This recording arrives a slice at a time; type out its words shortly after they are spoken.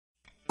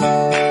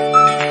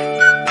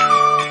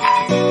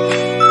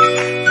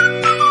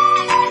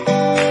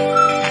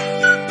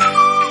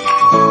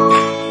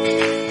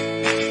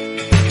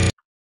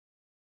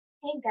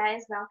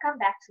welcome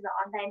back to the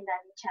online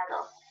learning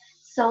channel.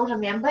 So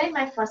remember in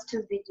my first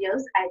two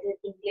videos I did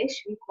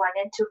English week 1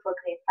 and 2 for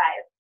grade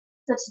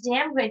 5. So today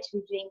I'm going to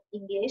be doing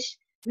English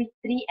week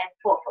 3 and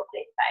 4 for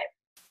grade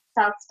 5.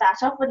 So I'll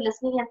start off with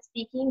listening and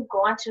speaking,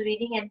 go on to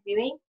reading and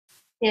viewing,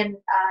 then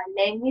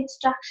language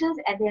structures,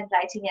 and then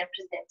writing and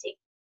presenting.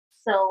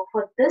 So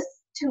for this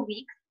 2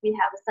 weeks we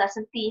have a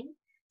certain theme.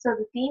 So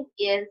the theme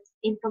is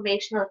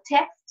informational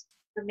text.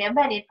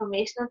 Remember, an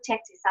informational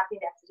text is something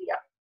that's real.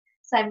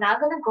 So I'm now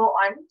going to go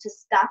on to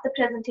start the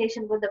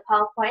presentation with the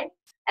PowerPoint,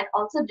 and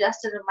also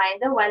just a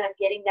reminder while I'm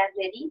getting that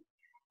ready,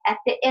 at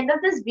the end of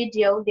this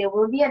video there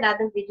will be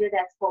another video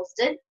that's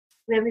posted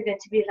where we're going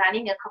to be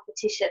running a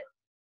competition.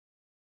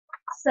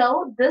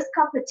 So this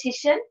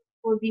competition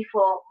will be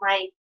for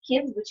my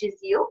kids, which is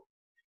you.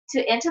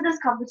 To enter this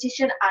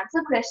competition,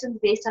 answer questions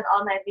based on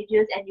all my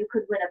videos and you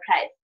could win a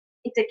prize.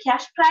 It's a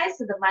cash prize,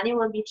 so the money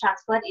will be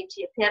transferred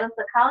into your parents'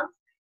 accounts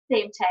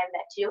same time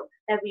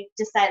that we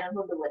decide on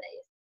who the winner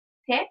is.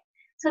 Okay,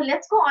 so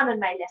let's go on with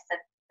my lesson,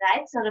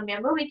 right? So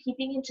remember, we're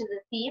keeping into the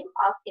theme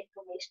of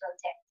informational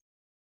text.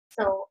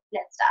 So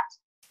let's start.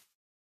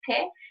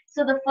 Okay,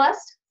 so the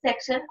first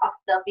section of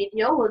the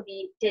video will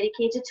be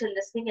dedicated to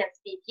listening and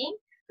speaking.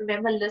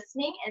 Remember,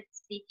 listening and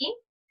speaking,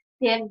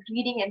 then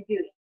reading and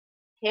viewing.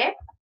 Okay,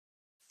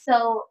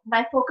 so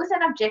my focus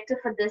and objective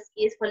for this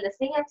is for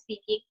listening and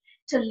speaking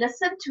to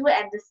listen to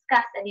and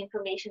discuss an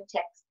information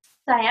text.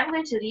 So I am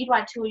going to read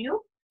one to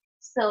you.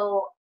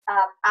 So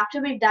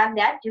after we've done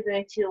that, you're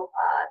going to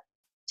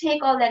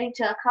take all that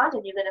into account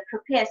and you're going to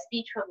prepare a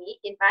speech for me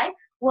in my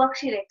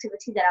worksheet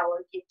activity that I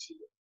will give to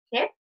you.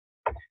 Okay?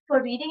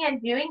 For reading and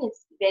viewing,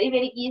 it's very,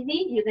 very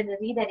easy. You're going to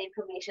read an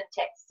information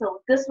text.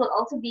 So this will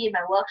also be in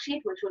my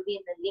worksheet, which will be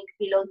in the link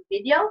below the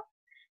video.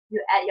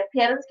 Your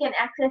parents can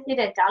access it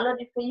and download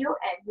it for you,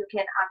 and you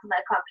can answer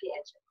my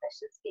comprehension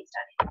questions based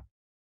on it.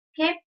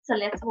 Okay, so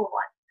let's move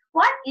on.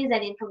 What is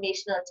an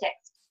informational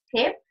text?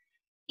 Okay,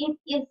 it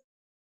is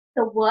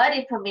the word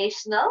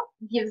informational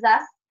gives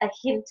us a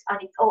hint on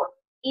its own.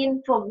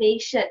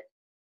 Information.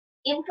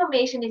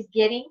 Information is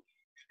getting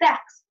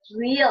facts,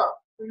 real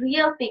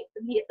things,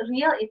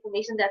 real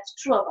information that's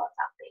true about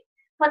something.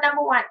 For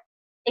number one,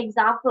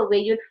 example where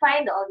you'd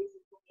find all these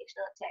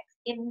informational texts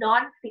in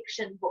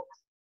non-fiction books.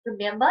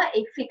 Remember,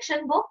 a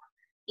fiction book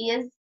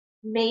is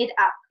made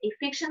up. A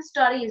fiction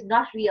story is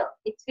not real,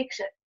 it's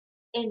fiction.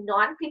 A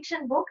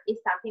non-fiction book is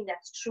something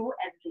that's true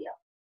and real.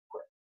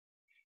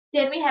 Good.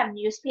 Then we have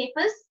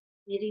newspapers.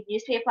 We read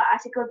newspaper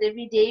articles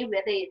every day,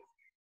 whether it's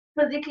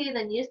physically in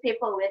the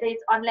newspaper, whether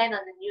it's online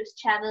on the news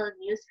channel,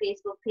 news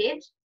Facebook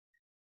page,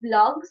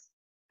 blogs,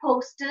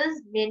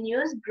 posters,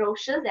 menus,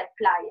 brochures, and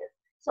flyers.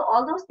 So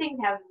all those things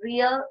have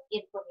real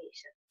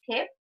information,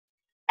 okay?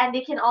 And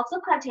they can also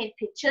contain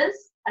pictures,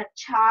 a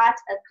chart,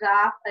 a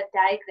graph, a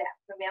diagram.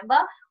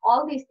 Remember,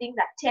 all these things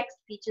are text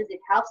features.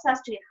 It helps us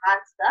to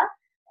enhance the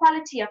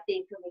quality of the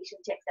information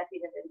text that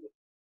we're going to read.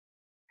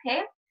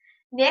 Okay?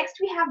 Next,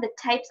 we have the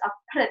types of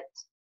print.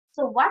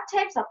 So what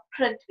types of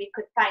print we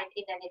could find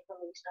in an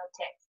informational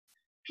text?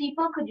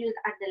 People could use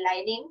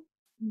underlining,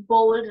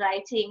 bold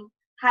writing,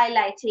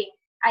 highlighting,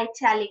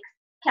 italics,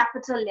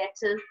 capital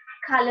letters,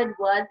 colored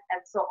words,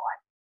 and so on.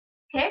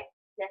 Okay?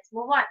 Let's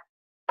move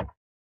on.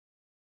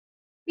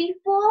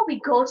 Before we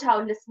go to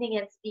our listening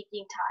and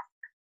speaking task,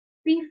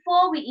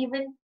 before we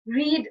even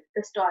read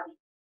the story,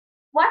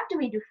 what do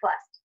we do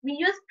first? We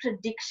use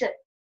prediction.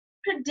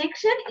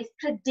 Prediction is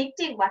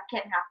predicting what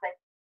can happen.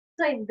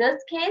 So in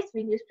this case,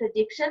 we use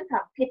prediction from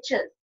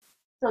pictures.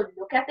 So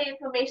look at the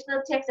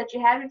informational text that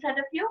you have in front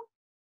of you.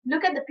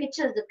 Look at the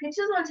pictures. The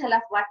pictures will tell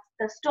us what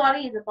the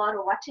story is about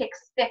or what to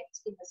expect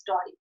in the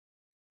story.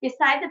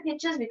 Beside the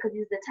pictures, we could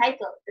use the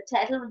title. The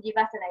title will give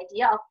us an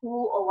idea of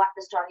who or what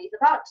the story is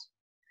about.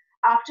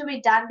 After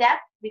we've done that,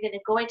 we're going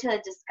to go into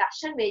a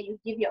discussion where you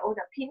give your own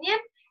opinion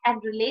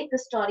and relate the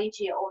story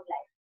to your own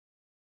life.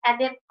 And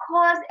then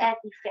cause and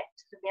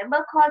effect.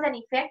 Remember, cause and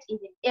effect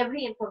is in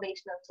every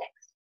informational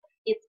text.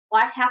 It's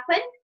what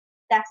happened,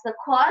 that's the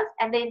cause,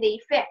 and then the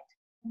effect.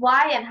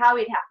 Why and how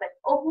it happened,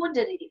 or who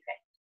did it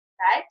affect,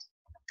 right?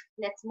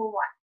 Let's move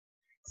on.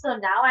 So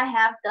now I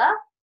have the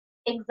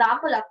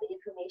example of the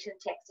information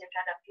text in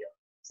front of you.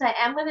 So I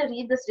am going to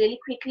read this really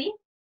quickly.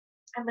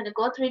 I'm going to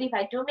go through it. If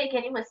I do make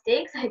any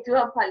mistakes, I do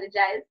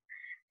apologize,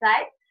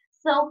 right?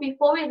 So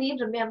before we read,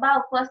 remember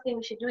our first thing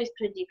we should do is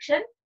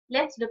prediction.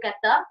 Let's look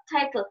at the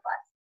title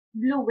first.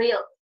 Blue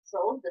whales.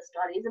 So the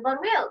story is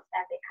about whales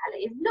and the color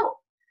is blue.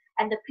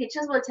 And the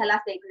pictures will tell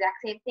us the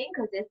exact same thing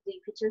because there's 3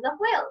 pictures of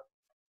whales,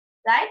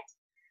 right?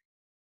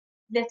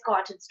 Let's go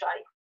on to the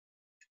story.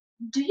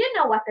 Do you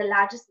know what the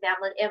largest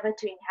mammal ever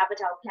to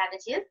inhabit our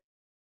planet is?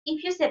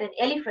 If you said an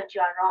elephant,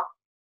 you are wrong.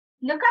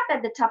 Look up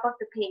at the top of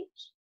the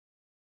page.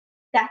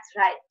 That's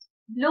right.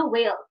 Blue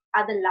whales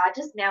are the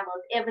largest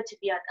mammals ever to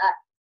be on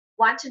Earth.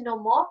 Want to know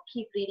more?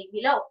 Keep reading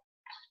below.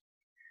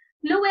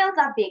 Blue whales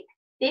are big.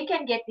 They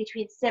can get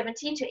between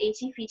 70 to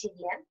 80 feet in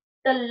length.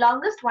 The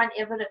longest one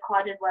ever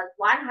recorded was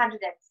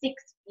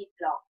 106 feet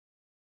long.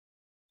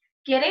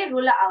 Get a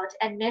ruler out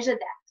and measure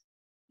that.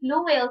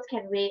 Blue whales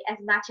can weigh as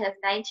much as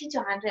 90 to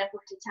 150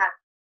 tons.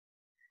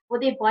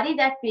 With a body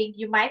that big,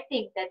 you might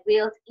think that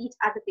whales eat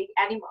other big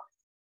animals.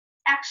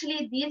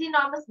 Actually, these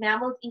enormous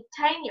mammals eat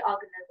tiny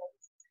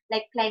organisms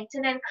like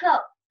plankton and krill,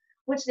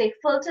 which they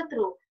filter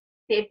through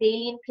their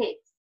baleen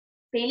plates.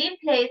 Baleen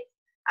plates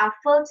are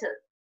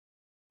filters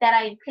that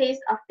are in place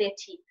of their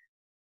teeth.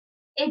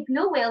 A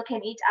blue whale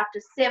can eat up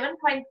to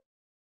 7.715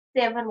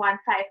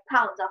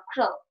 pounds of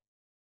krill.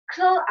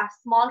 Krill are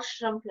small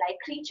shrimp-like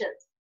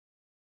creatures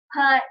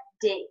per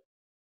day.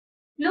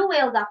 Blue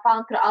whales are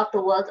found throughout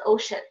the world's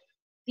ocean.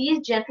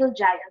 These gentle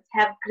giants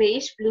have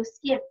grayish-blue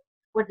skin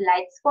with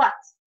light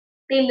spots.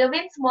 They live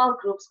in small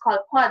groups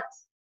called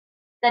pods.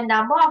 The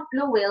number of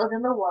blue whales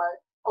in the world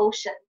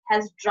ocean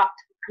has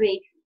dropped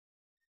greatly.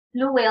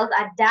 Blue whales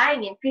are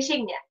dying in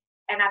fishing nets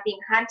and are being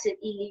hunted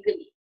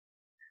illegally.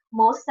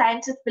 Most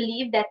scientists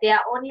believe that there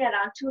are only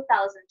around 2,000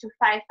 to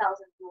 5,000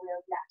 blue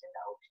whales left in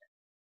the ocean.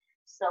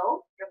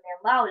 So,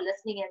 remember, our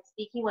listening and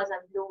speaking was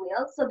on blue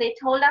whales, so they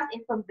told us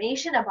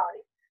information about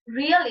it.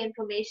 Real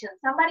information.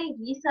 Somebody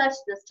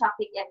researched this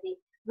topic and they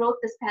wrote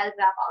this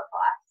paragraph out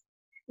for us.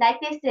 Like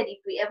they said,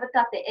 if we ever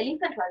thought the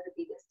elephant was the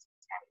biggest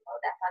animal,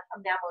 that's not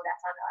a mammal,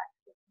 that's on Earth.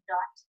 It's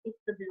not.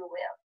 It's the blue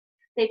whale.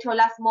 They told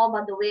us more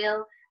about the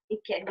whale.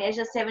 It can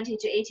measure 70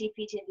 to 80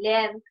 feet in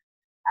length.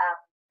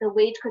 The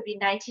weight could be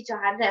 90 to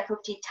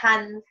 150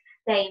 tons.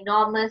 They're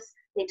enormous.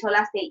 They told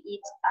us they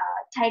eat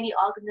tiny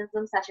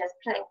organisms such as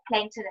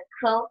plankton and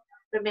krill.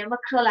 Remember,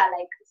 krill are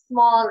like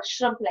small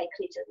shrimp-like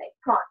creatures, like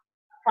prawns.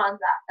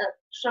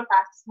 Shrimp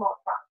are small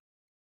prawns.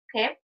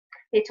 Okay?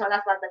 They told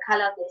us what the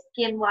color of their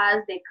skin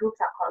was. Their groups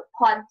are called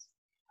pods.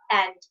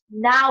 And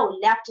now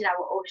left in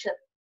our ocean,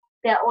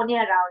 there are only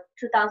around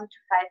 2,000 to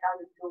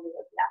 5,000 blue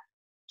whales left.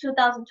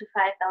 2,000 to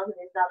 5,000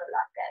 is not a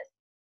lot, guys.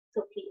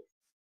 So please,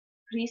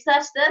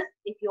 research this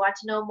if you want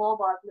to know more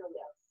about blue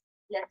whales.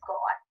 Let's go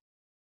on.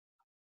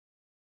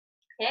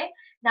 Okay,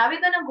 now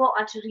we're going to go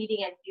on to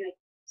reading and viewing.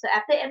 So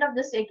at the end of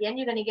this, again,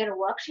 you're going to get a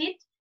worksheet.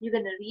 You're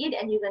going to read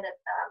and you're going to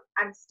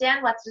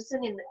understand what's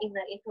written in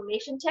the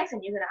information text,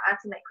 and you're going to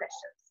answer my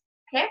questions.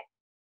 Okay,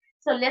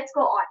 so let's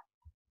go on.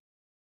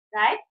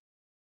 Right?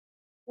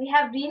 We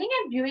have reading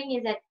and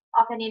viewing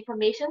of an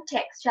information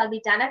text shall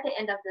be done at the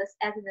end of this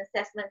as an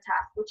assessment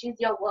task, which is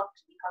your work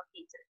to be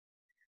completed.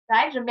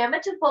 Right? Remember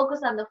to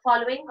focus on the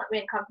following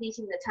when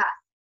completing the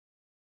task.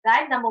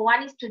 Right? Number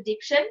one is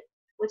prediction,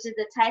 which is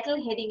the title,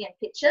 heading, and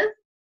pictures.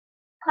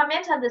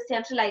 Comment on the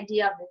central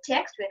idea of the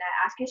text. When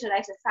I ask you to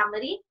write a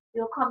summary,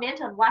 you'll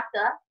comment on what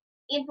the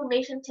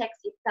information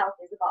text itself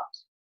is about.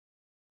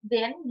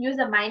 Then use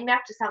a mind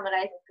map to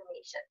summarize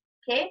information.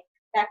 Okay?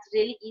 That's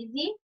really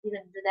easy. You're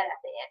going to do that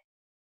at the end.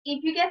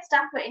 If you get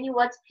stuck for any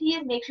words,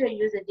 please make sure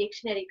you use a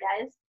dictionary,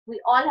 guys. We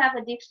all have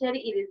a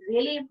dictionary. It is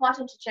really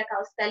important to check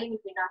our spelling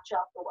if you're not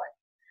sure of the word.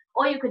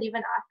 Or you could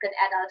even ask an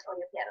adult or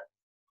your parents.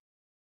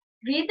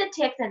 Read the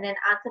text and then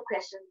answer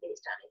questions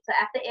based on it. So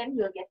at the end,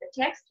 you'll get the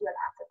text, you'll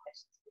answer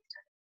questions based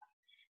on it.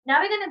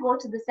 Now we're going to go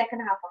to the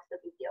second half of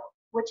the video,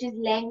 which is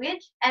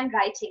language and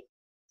writing.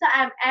 So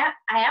I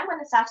am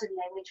going to start with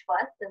language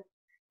first, and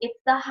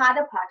it's the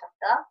harder part of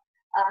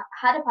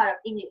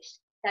English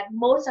that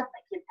most of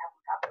my kids have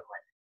a problem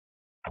with.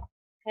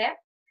 Okay,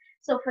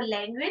 so for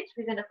language,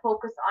 we're going to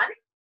focus on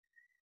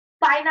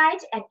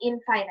finite and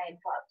infinite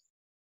verbs.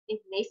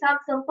 It may sound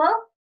simple.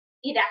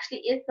 It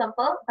actually is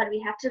simple, but we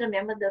have to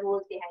remember the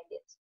rules behind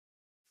it.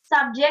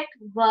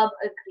 Subject-verb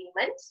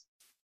agreement,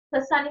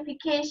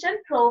 personification,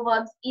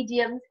 proverbs,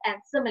 idioms, and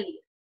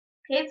similes.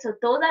 Okay, so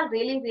those are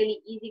really, really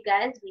easy,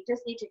 guys. We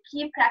just need to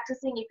keep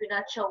practicing if you're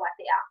not sure what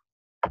they are.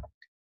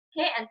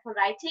 Okay, and for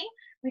writing,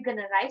 we're going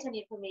to write an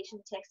information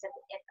text at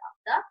the end of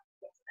the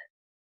lesson.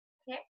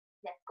 Okay,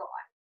 let's go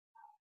on.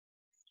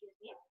 Excuse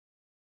me.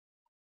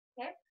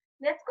 Okay,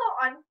 let's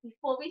go on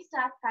before we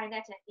start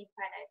finite and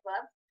infinite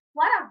verbs.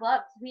 What are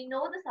verbs? We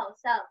know this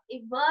ourselves. A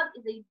verb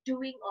is a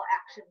doing or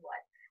action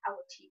word. Our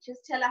teachers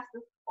tell us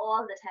this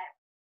all the time.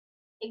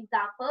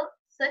 Example,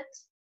 sit,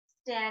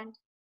 stand,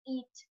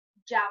 eat,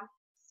 jump,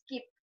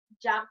 skip,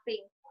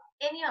 jumping.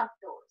 Any of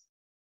those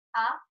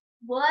are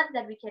words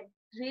that we can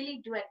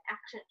really do an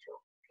action to.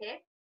 Okay?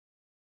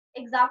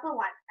 Example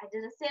 1. I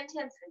did a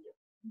sentence for you.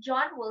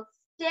 John will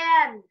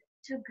stand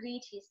to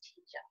greet his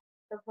teacher.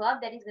 The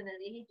verb that he's going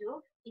to really do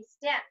is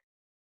stand.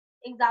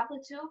 Example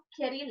 2,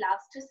 Kerry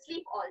loves to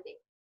sleep all day.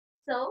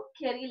 So,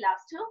 Kerry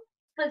loves to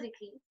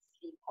physically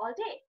sleep all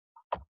day.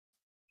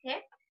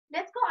 Okay,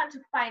 let's go on to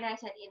finite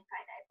and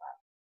infinite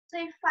verbs. So,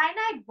 a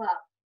finite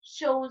verb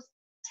shows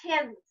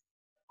tense,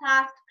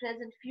 past,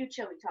 present,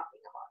 future we're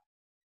talking about.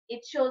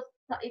 It shows,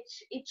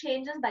 it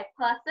changes by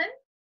person,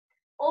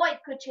 or it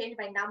could change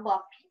by number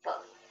of people.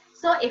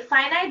 So, a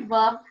finite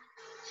verb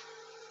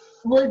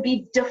will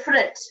be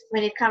different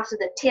when it comes to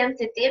the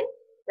tense it's in,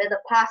 whether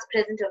past,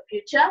 present, or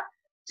future,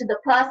 to the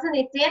person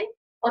it's in,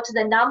 or to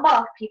the number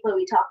of people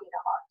we're talking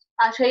about.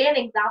 I'll show you an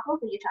example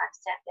for you to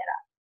understand better.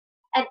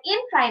 An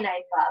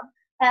infinite verb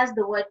has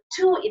the word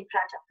to in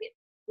front of it.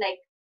 Like,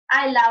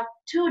 I love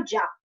to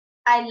jump.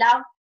 I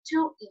love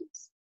to eat.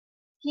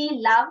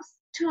 He loves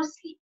to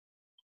sleep.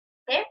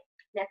 Okay,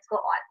 let's go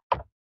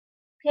on.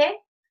 Okay,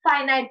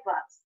 finite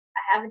verbs.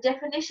 I have a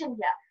definition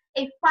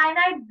here. A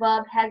finite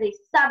verb has a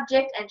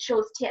subject and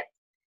shows tense.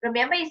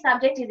 Remember, a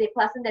subject is a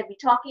person that we're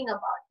talking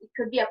about. It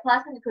could be a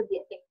person, it could be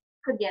a thing,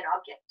 it could be an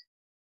object.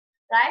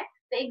 Right?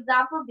 The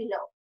example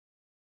below.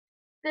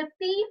 The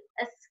thief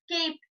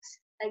escaped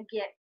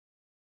again.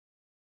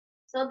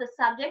 So the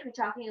subject we're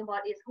talking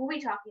about is who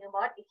we're talking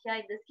about. Here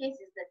in this case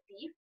is the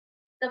thief.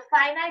 The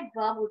finite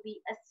verb would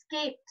be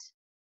escaped.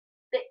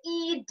 The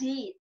ed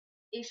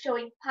is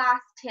showing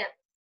past tense.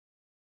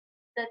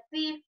 The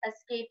thief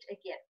escaped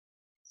again.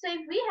 So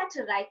if we had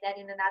to write that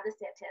in another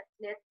sentence,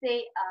 let's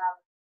say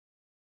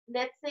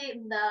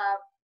in the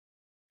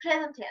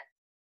present tense,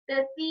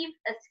 the thief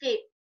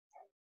escaped.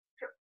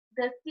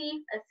 The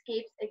thief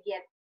escapes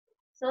again.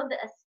 So the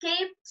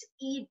escaped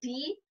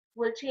ed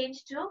will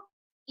change to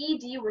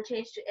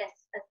s,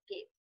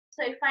 escape.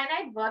 So a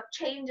finite verb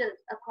changes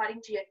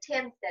according to your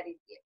tense that it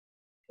gives.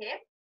 Okay.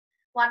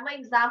 One more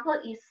example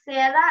is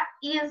Sarah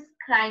is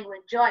crying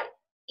with joy.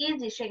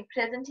 Is showing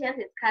present tense.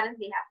 It's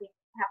currently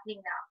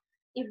happening now.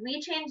 If we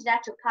change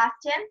that to past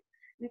tense,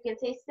 we can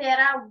say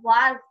Sarah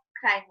was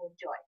crying with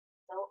joy.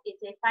 So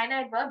it's a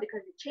finite verb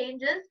because it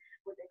changes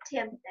with the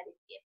tense that it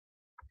gives.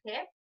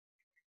 Okay.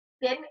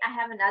 Then I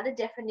have another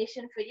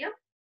definition for you.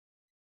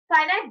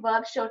 Finite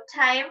verbs show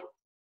time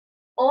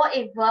or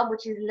a verb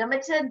which is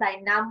limited by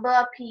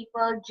number,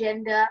 people,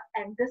 gender,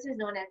 and this is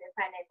known as a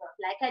finite verb,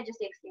 like I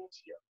just explained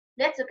to you.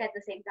 Let's look at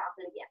this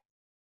example again.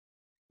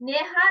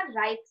 Neha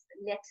writes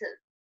letters.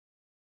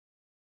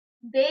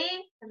 They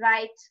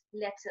write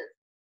letters.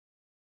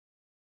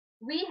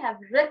 We have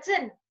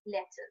written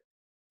letters.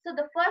 So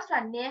the first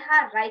one,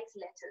 Neha writes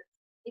letters.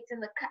 It's in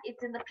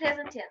the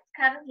present tense,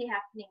 currently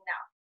happening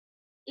now.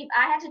 If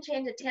I had to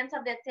change the tense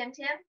of that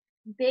sentence,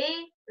 they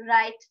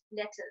write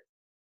letters.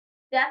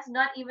 That's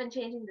not even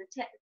changing the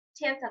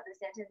tense of the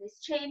sentence.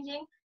 It's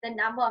changing the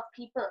number of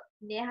people.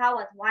 Neha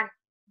was one.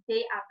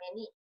 They are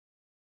many.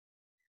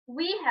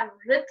 We have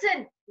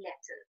written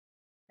letters.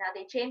 Now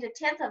they change the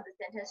tense of the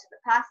sentence to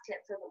the past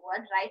tense, so the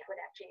word write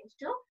would have changed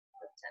to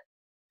written.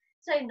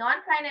 So a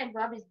non-finite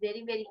verb is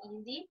very, very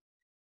easy.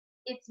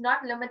 It's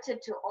not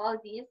limited to all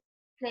these: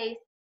 place,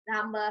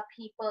 number,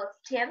 people,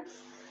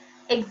 tense.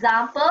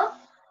 Example,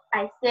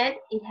 I said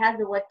it has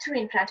the word to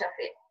in front of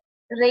it.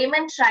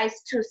 Raymond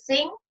tries to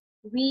sing.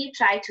 We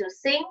try to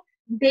sing.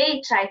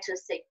 They try to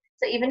sing.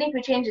 So even if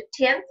we change the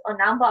tense or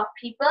number of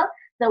people,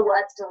 the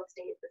word still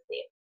stays the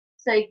same.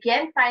 So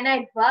again,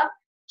 finite verb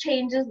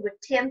changes with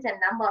tense and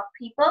number of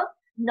people.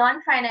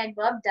 Non-finite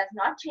verb does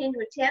not change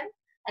with tense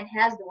and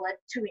has the word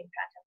to in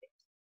front of it.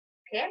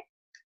 Okay,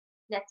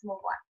 let's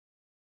move on.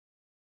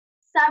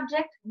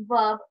 Subject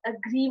verb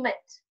agreement.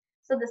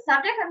 So the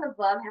subject and the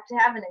verb have to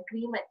have an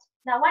agreement.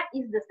 Now what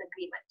is this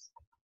agreement?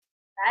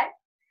 Right?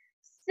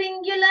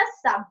 Singular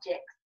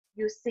subjects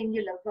use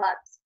singular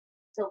verbs.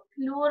 So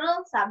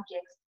plural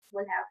subjects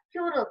will have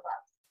plural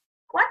verbs.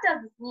 What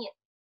does this mean?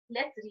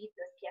 Let's read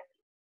this carefully.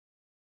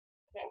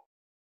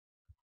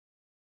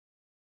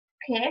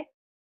 Okay.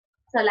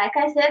 So like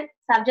I said,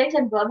 subject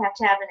and verb have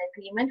to have an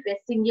agreement where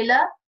singular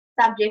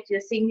subjects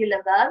use singular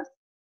verbs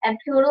and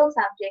plural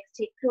subjects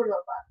take plural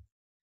verbs.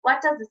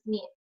 What does this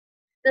mean?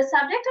 The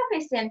subject of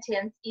a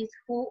sentence is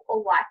who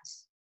or what.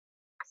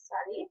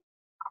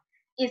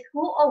 Is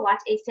who or what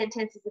a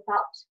sentence is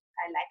about.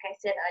 Like I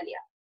said earlier.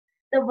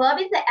 The verb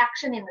is the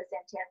action in the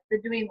sentence,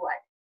 the doing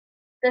word.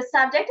 The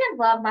subject and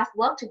verb must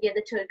work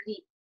together to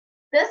agree.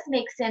 This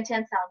makes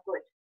sentence sound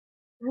good.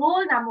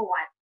 Rule number 1.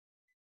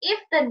 If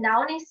the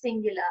noun is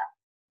singular,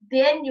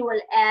 then you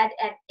will add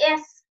an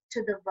S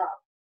to the verb.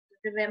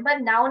 Remember,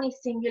 noun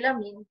is singular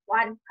means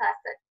one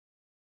person.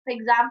 For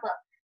example,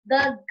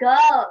 the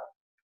girl,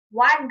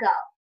 one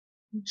girl,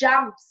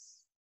 jumps.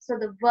 So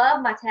the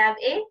verb must have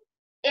a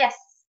S.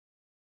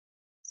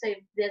 So if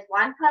there's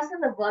one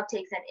person, the verb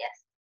takes an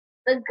S.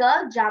 The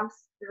girl jumps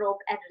rope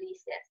at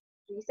recess.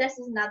 Recess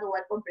is another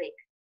word for break.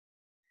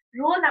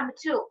 Rule number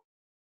 2.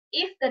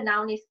 If the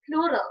noun is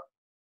plural,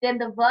 then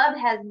the verb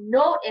has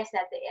no S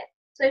at the end.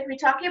 So if we're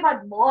talking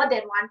about more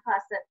than one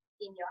person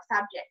in your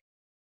subject,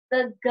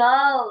 the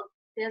girl,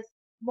 there's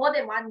more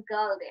than one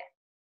girl there.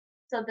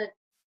 So the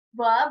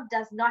verb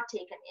does not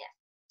take an S.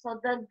 So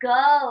the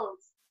girls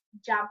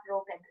jump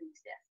rope at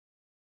recess.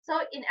 So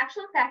in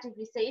actual fact, if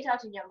you say it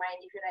out in your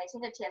mind, if you're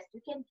writing a test,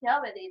 you can hear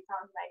whether it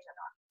sounds right or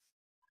not.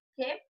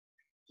 Okay,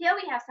 here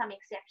we have some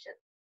exceptions.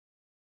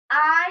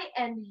 I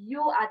and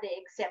you are the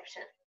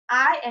exception.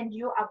 I and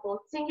you are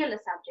both singular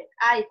subject.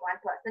 I is one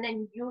person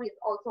and you is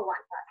also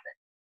one person.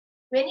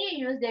 When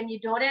you use them, you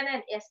don't add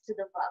an S to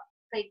the verb.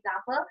 For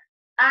example,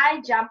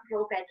 I jump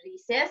rope at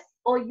recess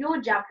or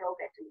you jump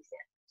rope at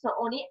recess. So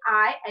only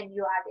I and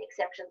you are the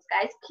exceptions,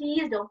 guys.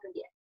 Please don't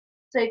forget.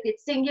 So if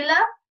it's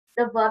singular,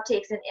 the verb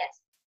takes an S.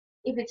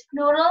 If it's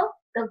plural,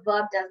 the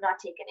verb does not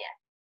take an S.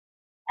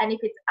 And if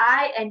it's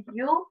I and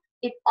you,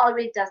 it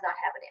always does not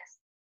have an S.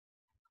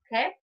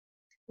 Okay,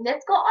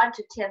 let's go on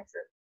to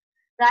tenses.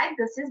 Right,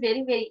 this is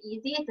very, very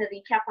easy. It's a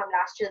recap from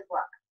last year's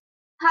work.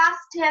 Past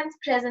tense,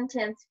 present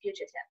tense,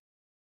 future tense.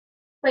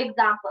 For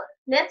example,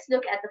 let's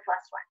look at the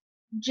first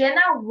one.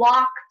 Jenna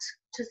walked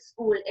to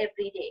school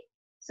every day.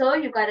 So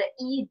you got an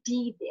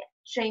ED there,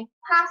 showing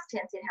past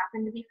tense. It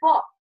happened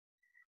before.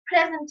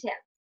 Present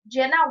tense.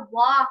 Jenna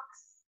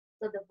walks.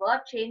 So the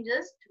verb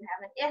changes to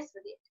have an S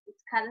with it.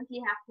 It's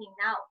currently happening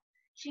now.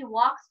 She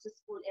walks to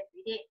school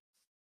every day.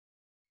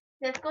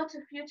 Let's go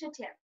to future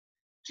tense.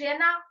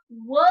 Jenna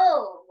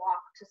will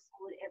walk to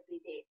school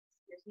every day.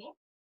 Excuse me.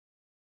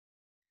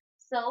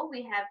 So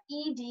we have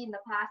ED in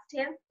the past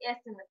tense, S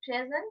in the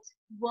present,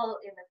 will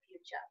in the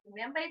future.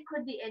 Remember, it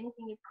could be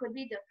anything. It could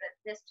be different.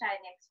 Let's try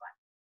next one.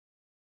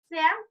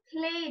 Sam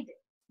played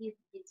his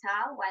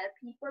guitar while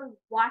people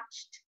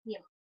watched him.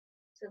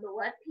 So the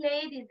word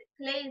play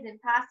is in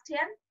past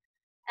tense,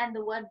 and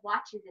the word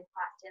watch is in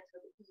past tense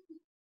for the ED.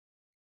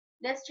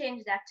 Let's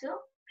change that to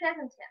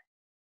present tense.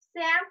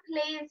 Sam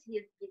plays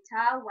his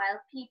guitar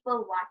while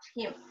people watch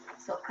him.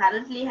 So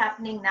currently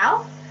happening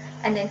now.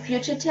 And then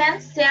future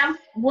tense, Sam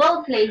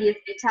will play his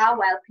guitar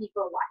while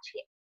people watch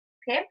him.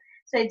 Okay,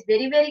 so it's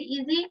very, very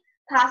easy.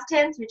 Past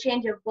tense, you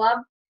change your verb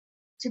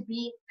to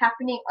be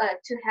happening,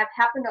 to have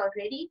happened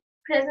already.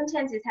 Present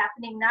tense is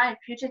happening now, and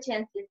future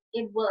tense is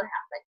it will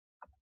happen.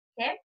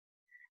 Okay,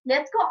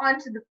 let's go on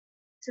to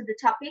the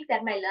topic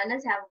that my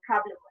learners have a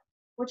problem with,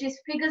 which is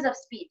figures of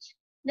speech.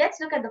 Let's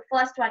look at the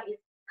first one, is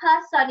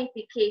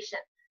personification.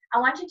 I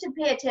want you to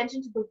pay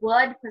attention to the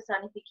word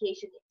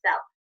personification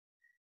itself.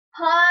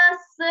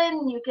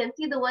 Person, you can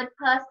see the word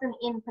person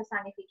in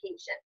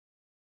personification.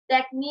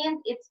 That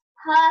means it's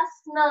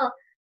personal,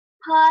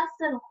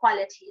 person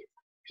qualities,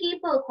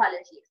 people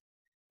qualities.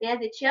 There's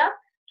it here,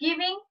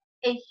 giving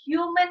a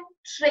human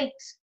trait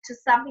to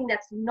something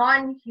that's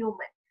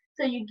non-human.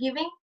 So you're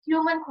giving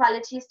human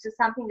qualities to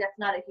something that's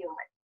not a human,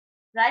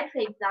 right? For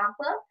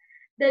example,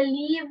 the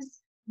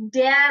leaves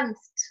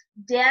danced.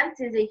 Dance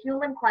is a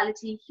human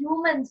quality.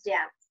 Humans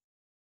dance.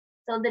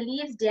 So the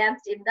leaves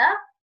danced in the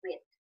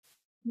wind.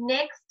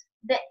 Next,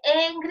 the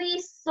angry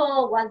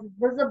sore was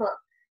visible.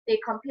 They're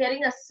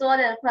comparing a sore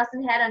that a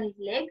person had on his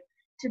leg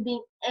to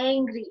being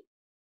angry.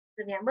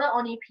 Remember,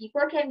 only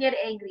people can get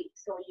angry.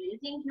 So you're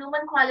using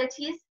human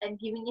qualities and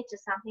giving it to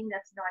something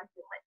that's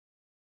non-human.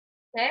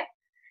 Okay?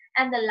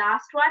 And the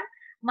last one,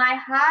 my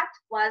heart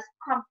was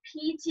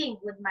competing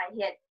with my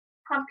head.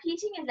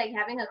 Competing is like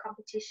having a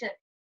competition.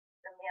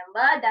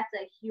 Remember, that's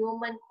a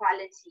human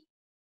quality.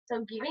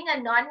 So giving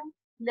a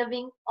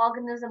non-living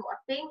organism or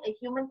thing a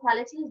human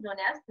quality is known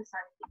as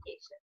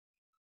personification.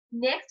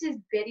 Next is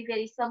very,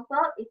 very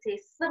simple. It's a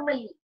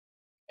simile.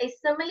 A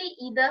simile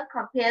either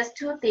compares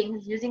two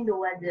things using the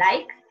word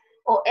like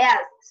or as.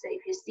 So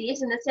if you see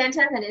it in a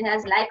sentence and it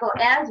has like or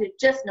as, you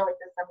just know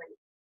it's a simile.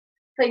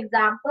 For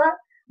example,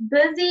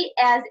 busy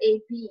as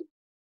a bee,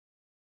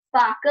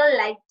 sparkle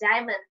like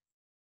diamonds,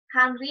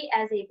 hungry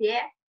as a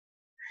bear,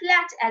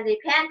 flat as a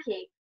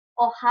pancake,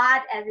 or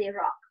hard as a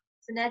rock.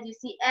 So as you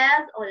see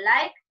as or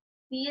like,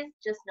 please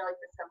just know it's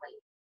a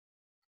simile.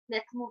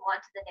 Let's move on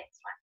to the next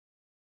one,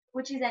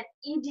 which is an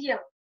idiom.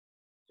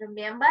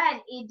 Remember,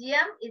 an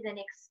idiom is an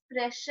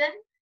expression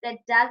that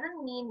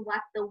doesn't mean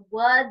what the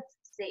words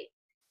say.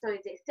 So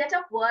it's a set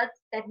of words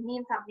that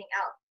mean something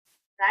else,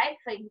 right?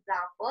 For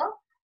example,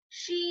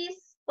 she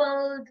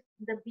spilled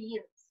the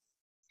beans.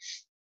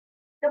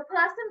 The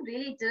person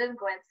really didn't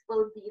go and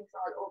spill beans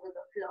all over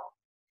the floor,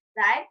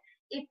 right?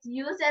 It's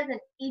used as an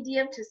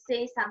idiom to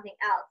say something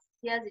else.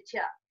 Here's it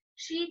here.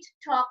 She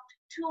talked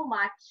too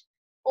much,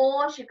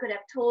 or she could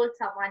have told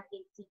someone a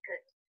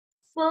secret.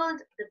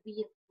 Spilled the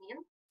beans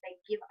means like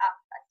give up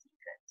a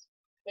secret.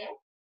 Okay?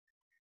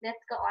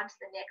 Let's go on to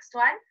the next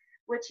one,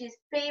 which is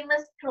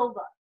famous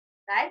proverb.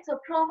 Right? So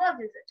proverb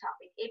is a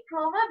topic. A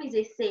proverb is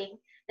a saying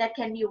that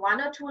can be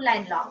one or two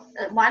lines long,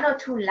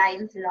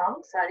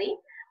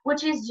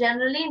 which is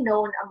generally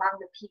known among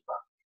the people.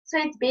 So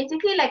it's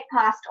basically like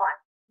passed on,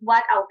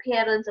 what our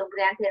parents or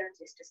grandparents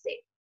used to say,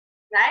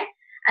 right?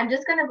 I'm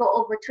just going to go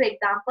over two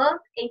examples.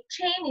 A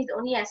chain is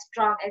only as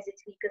strong as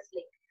its weakest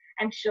link.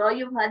 I'm sure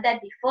you've heard that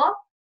before.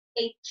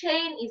 A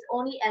chain is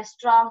only as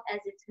strong as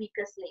its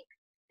weakest link.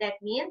 That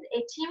means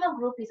a team or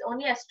group is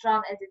only as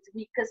strong as its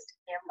weakest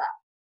member.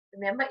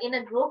 Remember, in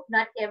a group,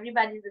 not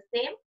everybody is the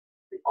same.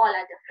 We all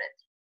are different.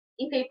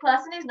 If a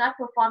person is not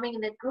performing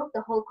in that group,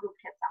 the whole group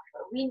can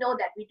suffer. We know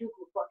that. We do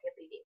group work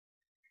every day.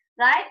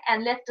 Right?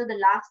 And let's do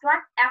the last one.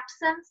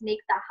 Absence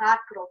makes the heart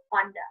grow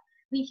fonder.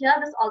 We hear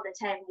this all the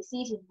time. We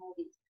see it in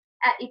movies.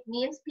 It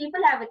means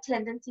people have a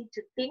tendency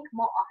to think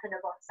more often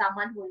about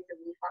someone who is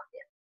away from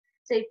them.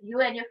 So if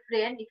you and your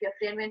friend, if your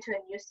friend went to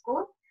a new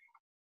school,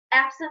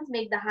 absence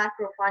makes the heart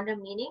grow fonder,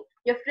 meaning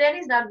your friend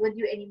is not with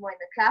you anymore in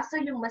the class, so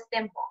you miss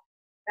them more.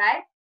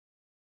 Right?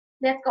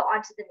 Let's go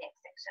on to the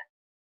next section.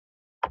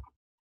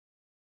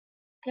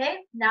 Okay,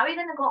 now we're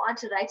going to go on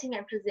to writing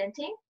and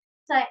presenting.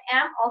 So I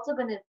am also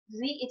going to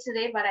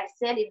reiterate what I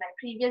said in my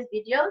previous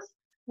videos.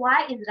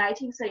 Why is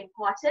writing so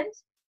important?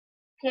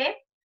 Okay,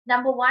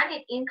 number one,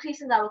 it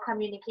increases our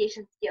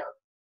communication skills.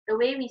 The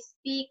way we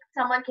speak,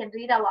 someone can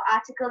read our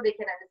article, they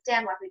can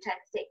understand what we're trying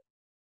to say.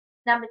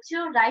 Number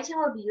two, writing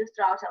will be used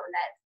throughout our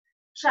lives.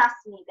 Trust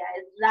me,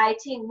 guys,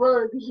 writing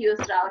will be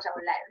used throughout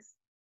our lives.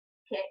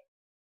 Okay.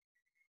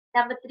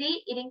 Number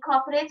 3, it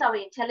incorporates our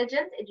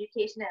intelligence,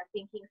 education, and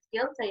thinking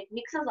skills. So it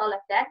mixes all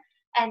of that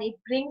and it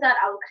brings out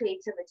our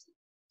creativity.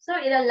 So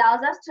it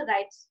allows us to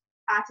write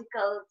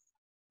articles,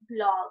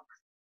 blogs,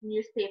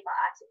 newspaper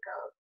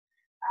articles,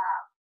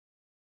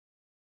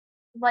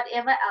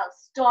 whatever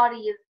else,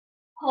 stories,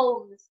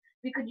 poems.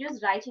 We could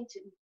use writing to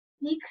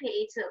be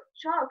creative,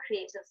 show our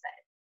creative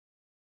side.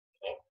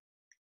 Okay.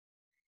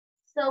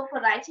 So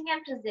for writing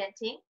and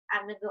presenting,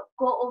 I'm going to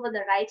go over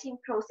the writing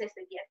process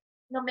again.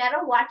 No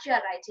matter what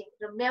you're writing,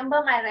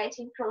 remember my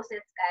writing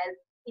process, guys.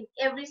 In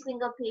every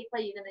single paper,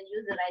 you're going to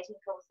use the writing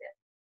process.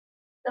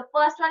 The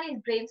first one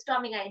is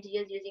brainstorming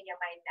ideas using your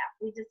mind map.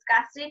 We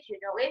discussed it, you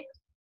know it.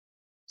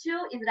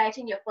 2 is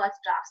writing your first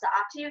draft. So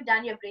after you've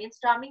done your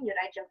brainstorming, you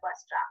write your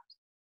first draft.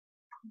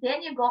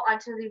 Then you go on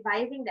to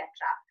revising that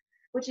draft,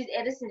 which is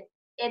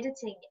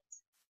editing it.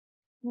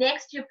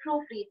 Next, you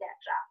proofread that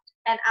draft.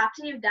 And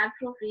after you've done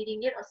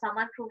proofreading it or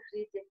someone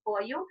proofreads it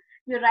for you,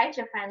 you write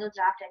your final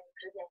draft and you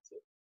present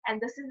it.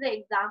 And this is the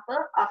example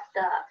of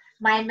the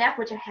mind map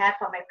which I had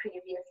for my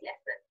previous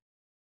lesson.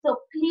 So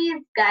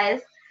please,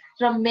 guys,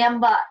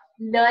 remember,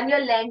 learn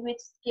your language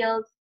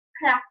skills,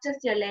 practice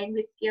your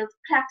language skills,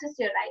 practice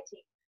your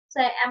writing.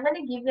 So I am going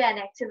to give you an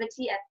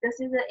activity, and this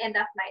is the end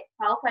of my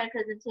PowerPoint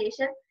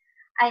presentation.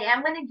 I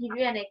am going to give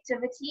you an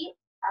activity.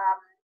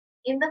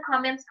 In the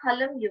comments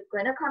column, you're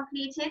going to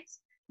complete it.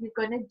 You're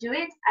going to do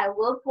it. I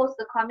will post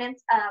the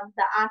comments,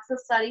 the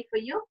answers, sorry, for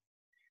you.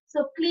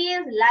 So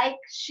please like,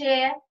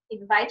 share,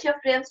 invite your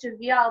friends to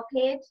view our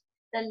page.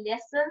 The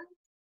lessons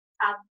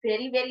are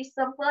very, very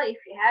simple. If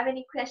you have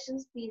any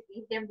questions, please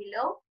leave them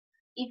below.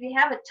 If you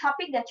have a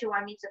topic that you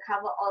want me to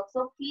cover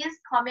also, please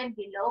comment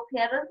below,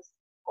 parents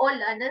or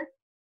learners.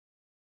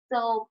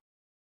 So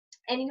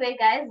anyway,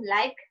 guys,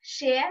 like,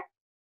 share,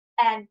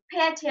 and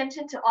pay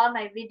attention to all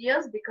my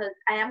videos because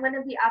I am going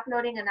to be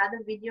uploading another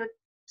video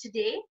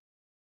today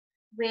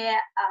where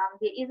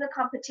there is a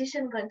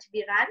competition going to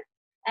be run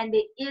and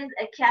there is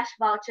a cash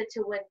voucher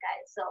to win,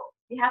 guys. So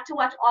you have to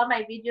watch all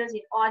my videos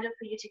in order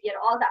for you to get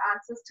all the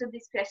answers to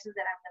these questions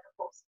that I'm going to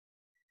post.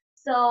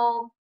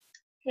 So,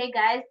 okay,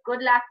 guys,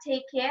 good luck.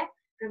 Take care.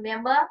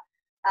 Remember,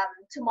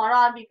 tomorrow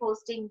I'll be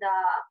posting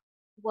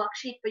the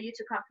worksheet for you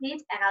to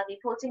complete and I'll be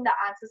posting the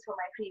answers for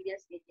my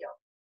previous video.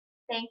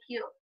 Thank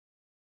you.